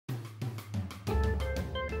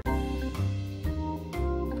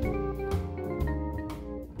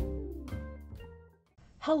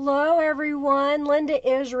Hello everyone, Linda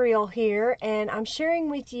Israel here, and I'm sharing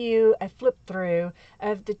with you a flip through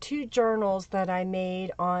of the two journals that I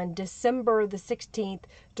made on December the 16th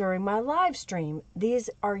during my live stream. These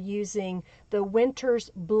are using the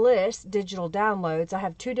Winter's Bliss digital downloads. I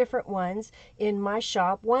have two different ones in my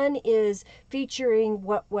shop. One is featuring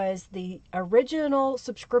what was the original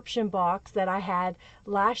subscription box that I had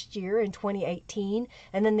last year in 2018,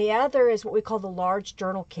 and then the other is what we call the large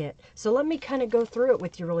journal kit. So let me kind of go through it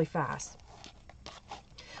with you really fast.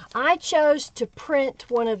 I chose to print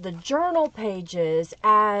one of the journal pages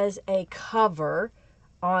as a cover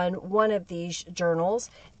on one of these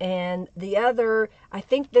journals, and the other, I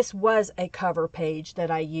think this was a cover page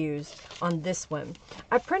that I used on this one.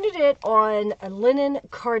 I printed it on a linen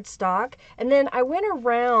cardstock, and then I went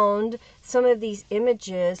around some of these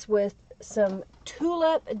images with some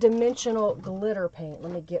tulip dimensional glitter paint.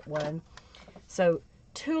 Let me get one. So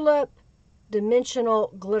tulip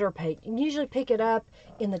dimensional glitter paint. You can usually pick it up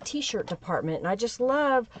in the t-shirt department, and I just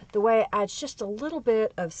love the way it adds just a little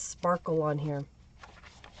bit of sparkle on here.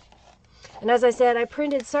 And as I said, I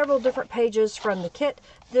printed several different pages from the kit.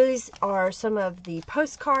 These are some of the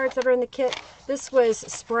postcards that are in the kit. This was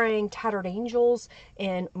spraying Tattered Angels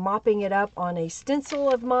and mopping it up on a stencil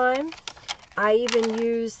of mine. I even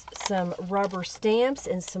used some rubber stamps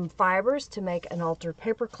and some fibers to make an altered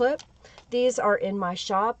paper clip. These are in my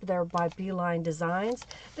shop. They're by Beeline Designs.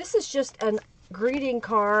 This is just a greeting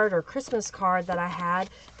card or Christmas card that I had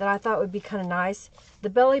that I thought would be kind of nice. The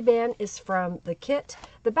belly band is from the kit.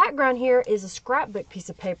 The background here is a scrapbook piece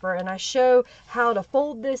of paper, and I show how to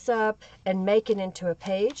fold this up and make it into a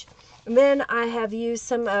page. And then I have used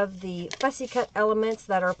some of the fussy cut elements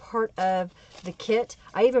that are part of the kit.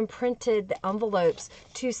 I even printed the envelopes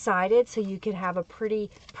two-sided so you can have a pretty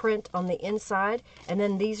print on the inside. And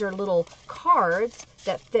then these are little cards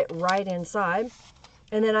that fit right inside.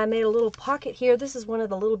 And then I made a little pocket here. This is one of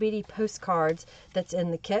the little bitty postcards that's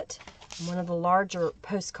in the kit. One of the larger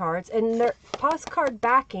postcards. And their postcard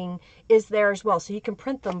backing is there as well, so you can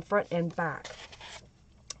print them front and back.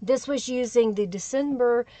 This was using the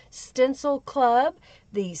December Stencil Club,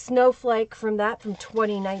 the snowflake from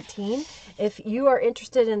 2019. If you are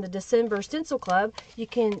interested in the December Stencil Club, you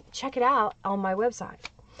can check it out on my website.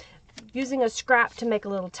 Using a scrap to make a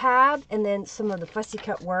little tab, and then some of the fussy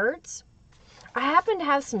cut words. I happen to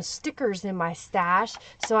have some stickers in my stash,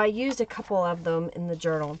 so I used a couple of them in the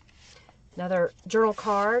journal. Another journal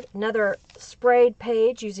card, another sprayed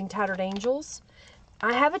page using Tattered Angels.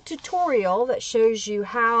 I have a tutorial that shows you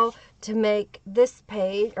how to make this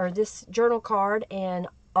page or this journal card and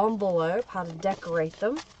envelope, how to decorate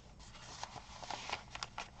them.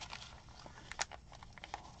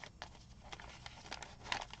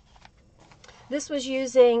 This was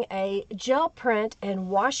using a gel print and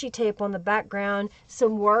washi tape on the background,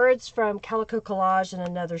 some words from Calico Collage, and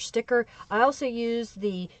another sticker. I also used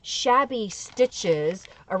the shabby stitches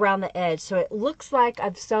around the edge, so it looks like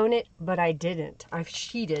I've sewn it, but I didn't. I've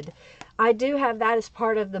sheeted. I do have that as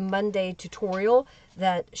part of the Monday tutorial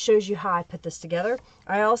that shows you how I put this together.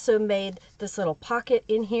 I also made this little pocket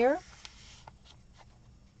in here.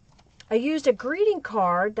 I used a greeting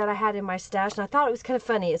card that I had in my stash, and I thought it was kind of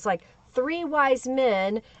funny. It's like 3 wise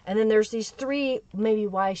men, and then there's these 3 maybe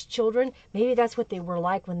wise children. Maybe that's what they were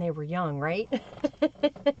like when they were young, right?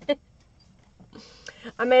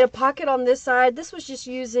 I made a pocket on this side. This was just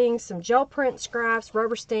using some gel print scraps,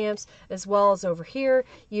 rubber stamps, as well as over here,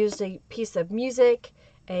 used a piece of music,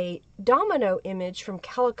 a domino image from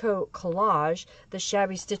Calico Collage, the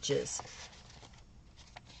shabby stitches.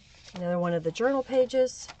 Another one of the journal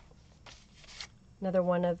pages. Another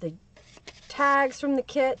one of the tags from the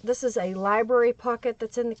kit. This is a library pocket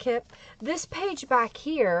that's in the kit. This page back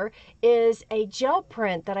here is a gel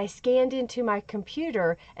print that I scanned into my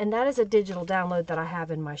computer, and that is a digital download that I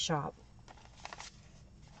have in my shop.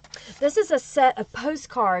 This is a set of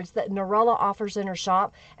postcards that Norella offers in her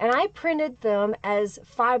shop, and I printed them as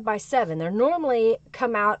 5x7. They normally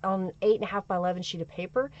come out on 8.5x11 sheet of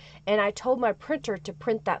paper, and I told my printer to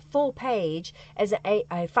print that full page as a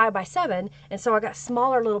 5x7, and so I got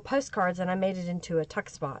smaller little postcards and I made it into a tuck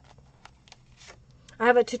spot. I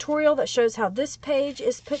have a tutorial that shows how this page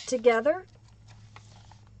is put together.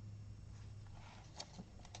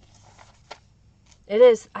 It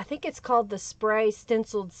is, I think it's called the Spray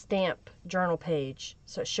Stenciled Stamp journal page.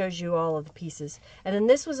 So it shows you all of the pieces. And then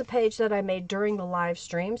this was a page that I made during the live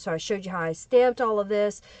stream. So I showed you how I stamped all of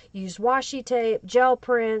this, used washi tape, gel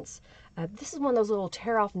prints. This is one of those little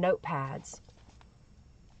tear off notepads.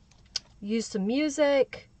 Used some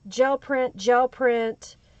music, gel print, gel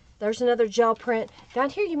print. There's another gel print. Down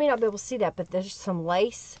here you may not be able to see that, but there's some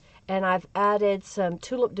lace. and I've added some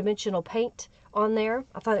tulip dimensional paint on there.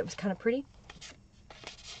 I thought it was kind of pretty.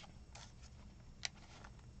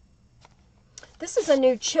 This is a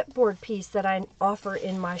new chipboard piece that I offer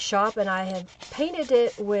in my shop, and I have painted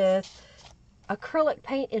it with acrylic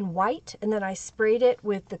paint in white, and then I sprayed it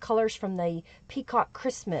with the colors from the Peacock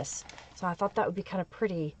Christmas. So I thought that would be kind of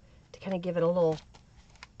pretty to kind of give it a little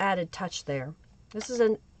added touch there. This is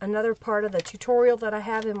another part of the tutorial that I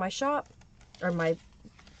have in my shop, or my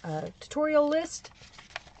tutorial list.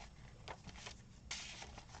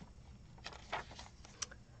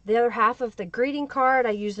 The other half of the greeting card, I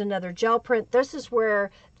used another gel print. This is where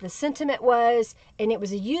the sentiment was, and it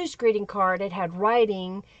was a used greeting card. It had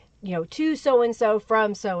writing, you know, to so-and-so,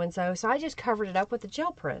 from so-and-so. So I just covered it up with a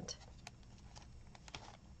gel print.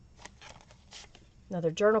 Another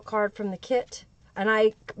journal card from the kit. And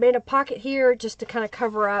I made a pocket here just to kind of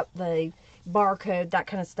cover up the barcode, that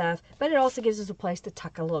kind of stuff. But it also gives us a place to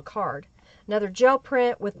tuck a little card. Another gel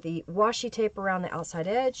print with the washi tape around the outside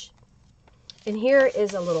edge. And here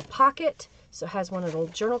is a little pocket, so it has one of the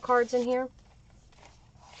little journal cards in here.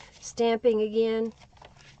 Stamping again.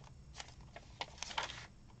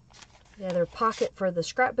 The other pocket for the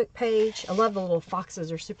scrapbook page. I love the little foxes,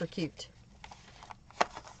 they're super cute.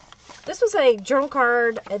 This was a journal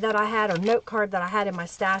card that I had, or note card that I had in my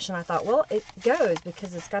stash, and I thought, well, it goes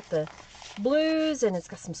because it's got the blues and it's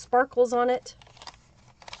got some sparkles on it.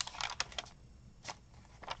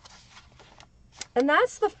 And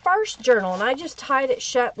that's the first journal, and I just tied it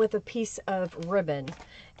shut with a piece of ribbon.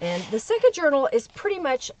 And the second journal is pretty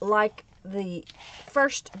much like the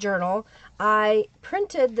first journal. I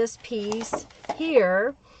printed this piece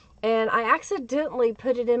here, and I accidentally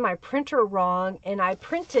put it in my printer wrong, and I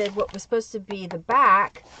printed what was supposed to be the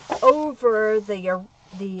back over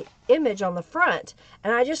the image on the front.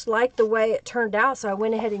 And I just liked the way it turned out, so I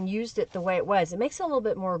went ahead and used it the way it was. It makes it a little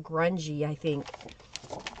bit more grungy, I think.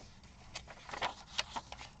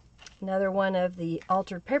 Another one of the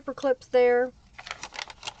altered paper clips there.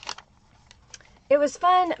 It was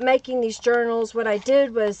fun making these journals. What I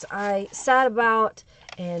did was I sat about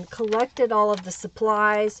and collected all of the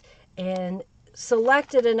supplies and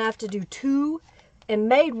selected enough to do 2 and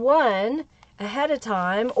made one ahead of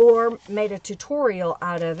time, or made a tutorial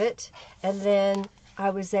out of it, and then I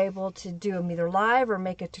was able to do them either live or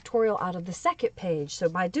make a tutorial out of the second page. So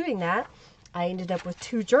by doing that, I ended up with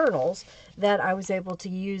 2 journals that I was able to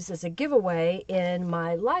use as a giveaway in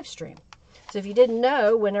my live stream. So if you didn't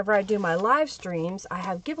know, whenever I do my live streams, I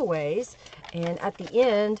have giveaways, and at the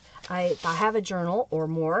end, if I have a journal or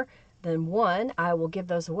more than one, I will give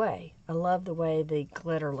those away. I love the way the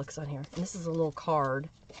glitter looks on here. And this is a little card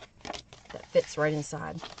that fits right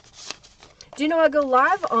inside. Do you know I go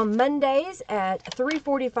live on Mondays at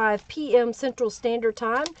 3:45 p.m. Central Standard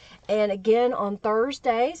Time, and again on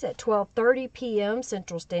Thursdays at 12:30 p.m.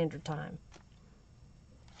 Central Standard Time.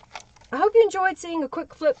 I hope you enjoyed seeing a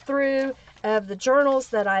quick flip through of the journals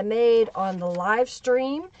that I made on the live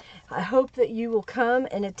stream. I hope that you will come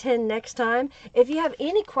and attend next time. If you have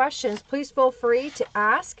any questions, please feel free to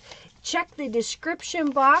ask. Check the description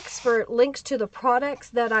box for links to the products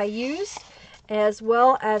that I use, as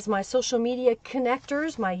well as my social media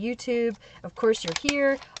connectors, my YouTube, of course you're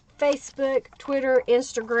here, Facebook, Twitter,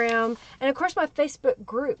 Instagram, and of course my Facebook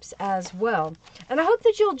groups as well. And I hope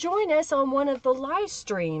that you'll join us on one of the live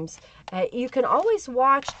streams. You can always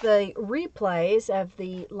watch the replays of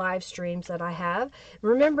the live streams that I have.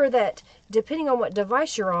 Remember that depending on what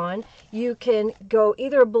device you're on, you can go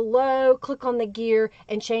either below, click on the gear,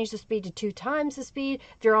 and change the speed to 2 times the speed.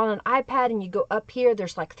 If you're on an iPad and you go up here,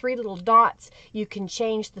 there's like 3 little dots. You can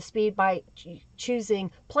change the speed by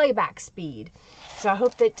choosing playback speed. So I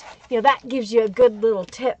hope that, that gives you a good little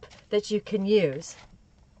tip that you can use.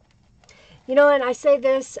 And I say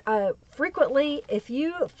this frequently, if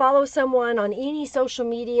you follow someone on any social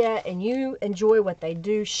media and you enjoy what they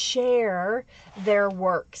do, share their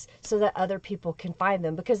works so that other people can find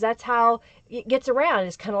them, because that's how it gets around.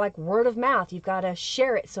 It's kind of like word of mouth. You've got to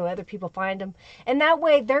share it so other people find them. And that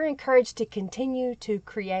way they're encouraged to continue to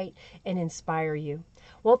create and inspire you.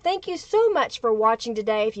 Well, thank you so much for watching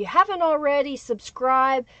today. If you haven't already,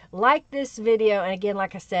 subscribe, like this video, and again,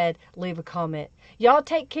 like I said, leave a comment. Y'all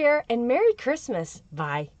take care, and Merry Christmas.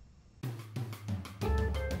 Bye.